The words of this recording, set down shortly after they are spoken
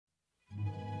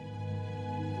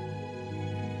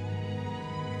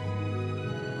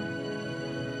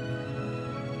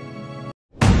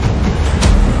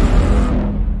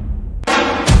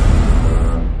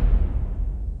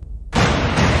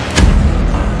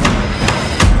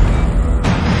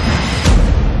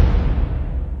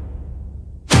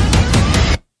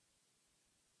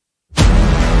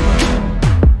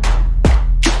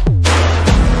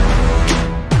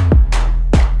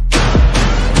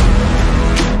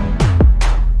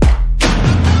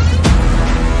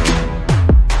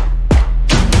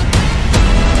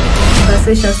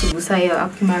Congratulations to Busayo,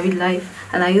 happy married life,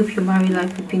 and I hope your married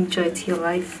life will bring joy to your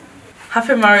life.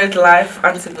 Happy married life,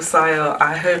 Auntie Busayo.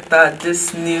 I hope that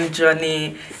this new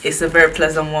journey is a very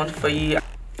pleasant one for you.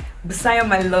 Busayo,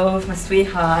 my love, my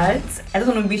sweetheart, I just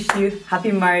want to wish you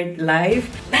happy married life.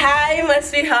 Hi, my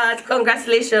sweetheart.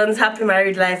 Congratulations, happy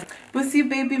married life. Bussy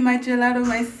baby, my gelato,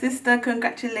 my sister,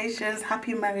 congratulations,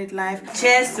 happy married life.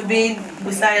 Cheers to being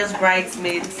Busayo's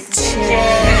bridesmaids.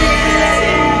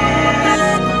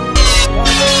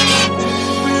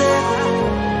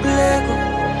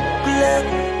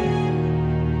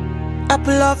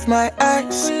 Apple of my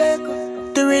eyes,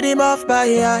 the rhythm of my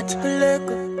heart.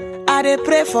 I dey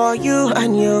pray for you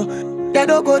and you. They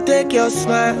don't go take your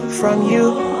smile from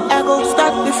you. I go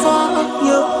stand before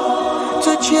you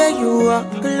to cheer you up,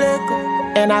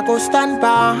 and I go stand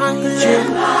behind you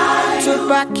to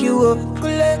back you up.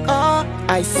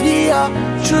 I see your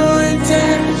true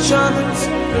intentions.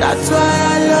 That's why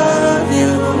I love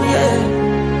you, yeah.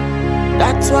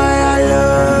 That's why I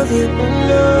love you.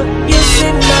 You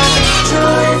see my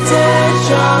true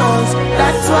intentions.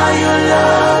 That's why you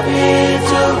love me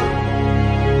too.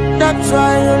 That's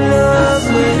why you love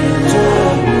me too.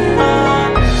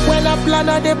 When I plan,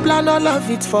 I dey plan all of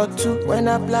it for two. When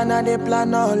I plan, I dey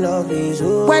plan all of it.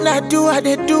 Oh. When I do, I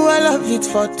dey do all of it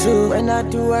for two. When I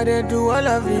do, I dey do all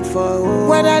of it for oh.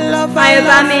 When I love, I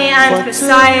owambe and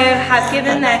Busayo have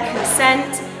given their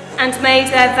consent and made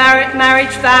their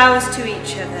marriage vows to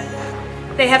each other.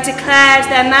 They have declared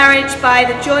their marriage by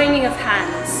the joining of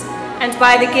hands and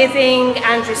by the giving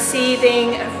and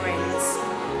receiving of rings.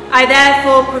 I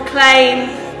therefore proclaim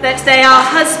that they are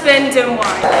husband and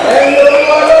wife.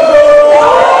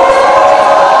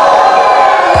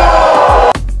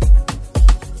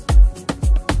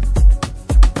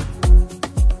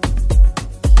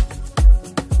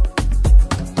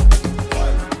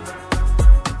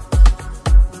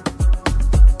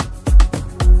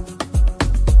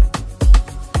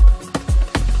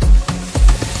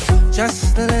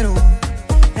 Just a little,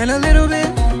 and a little bit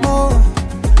more.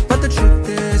 But the truth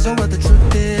is, oh, what the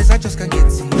truth is, I just can't get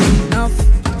enough.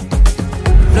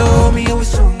 Blow me away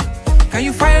soon. Can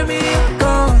you fire me?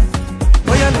 Gone.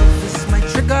 Oh, your love is my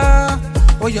trigger.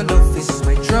 Oh, your love is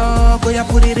my drug. Oh, yeah,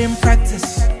 put it in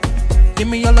practice. Give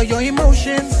me all of your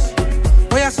emotions.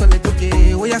 Oh, yeah, so let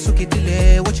okay. Oh, yeah, so get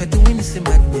delay. What you're doing is in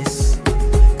madness.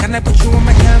 Can I put you on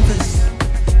my canvas?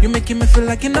 You're making me feel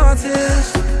like an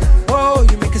artist. Oh,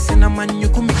 you make a cinnamon, you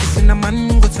could make a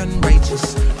cinnamon, go turn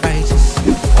righteous, righteous.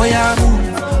 Oh yeah,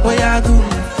 move, oh yeah, good.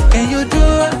 Can you do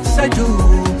as I do?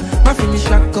 My feeling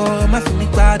shako, my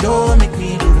feeling bad, oh, make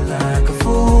me look like a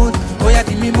fool. Oh yeah,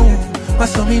 give me move,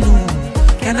 what's on me new?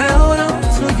 Can I hold on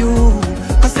to you?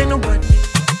 Cause ain't nobody.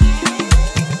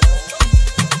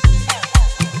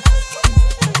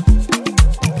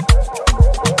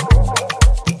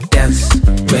 Dance,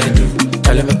 bedu,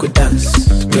 tell them I could dance,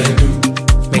 bedu.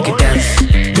 Make it dance,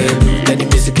 bedu. Let the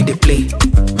music in the play,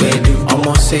 bedu.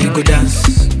 Almost say you go dance,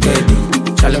 bedu.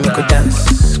 Charlie make go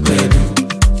dance, bedu.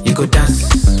 You go dance,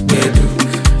 bedu.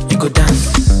 You go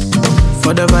dance.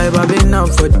 For the vibe I've been out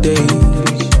for days.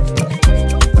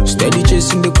 Steady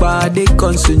chasing the bar, they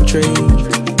concentrate.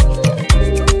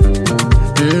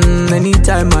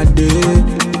 Anytime I day,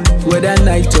 whether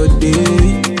night or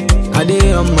day, I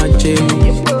day on my chain.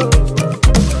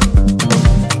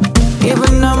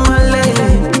 Even on my leg.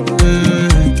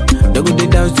 They go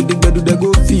dance to the bed, they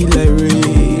go feel like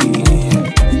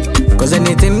rain. Cause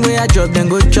anything where I drop, then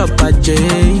go chop a J.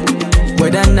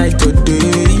 Whether night or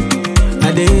day,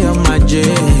 I day on my J.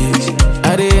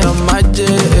 I day on my J.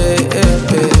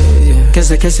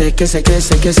 Kese, kese, kese,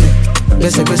 kese, kese.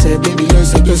 Kese, kese, baby,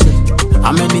 kese, kese.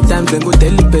 How many times they go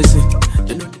tell the person?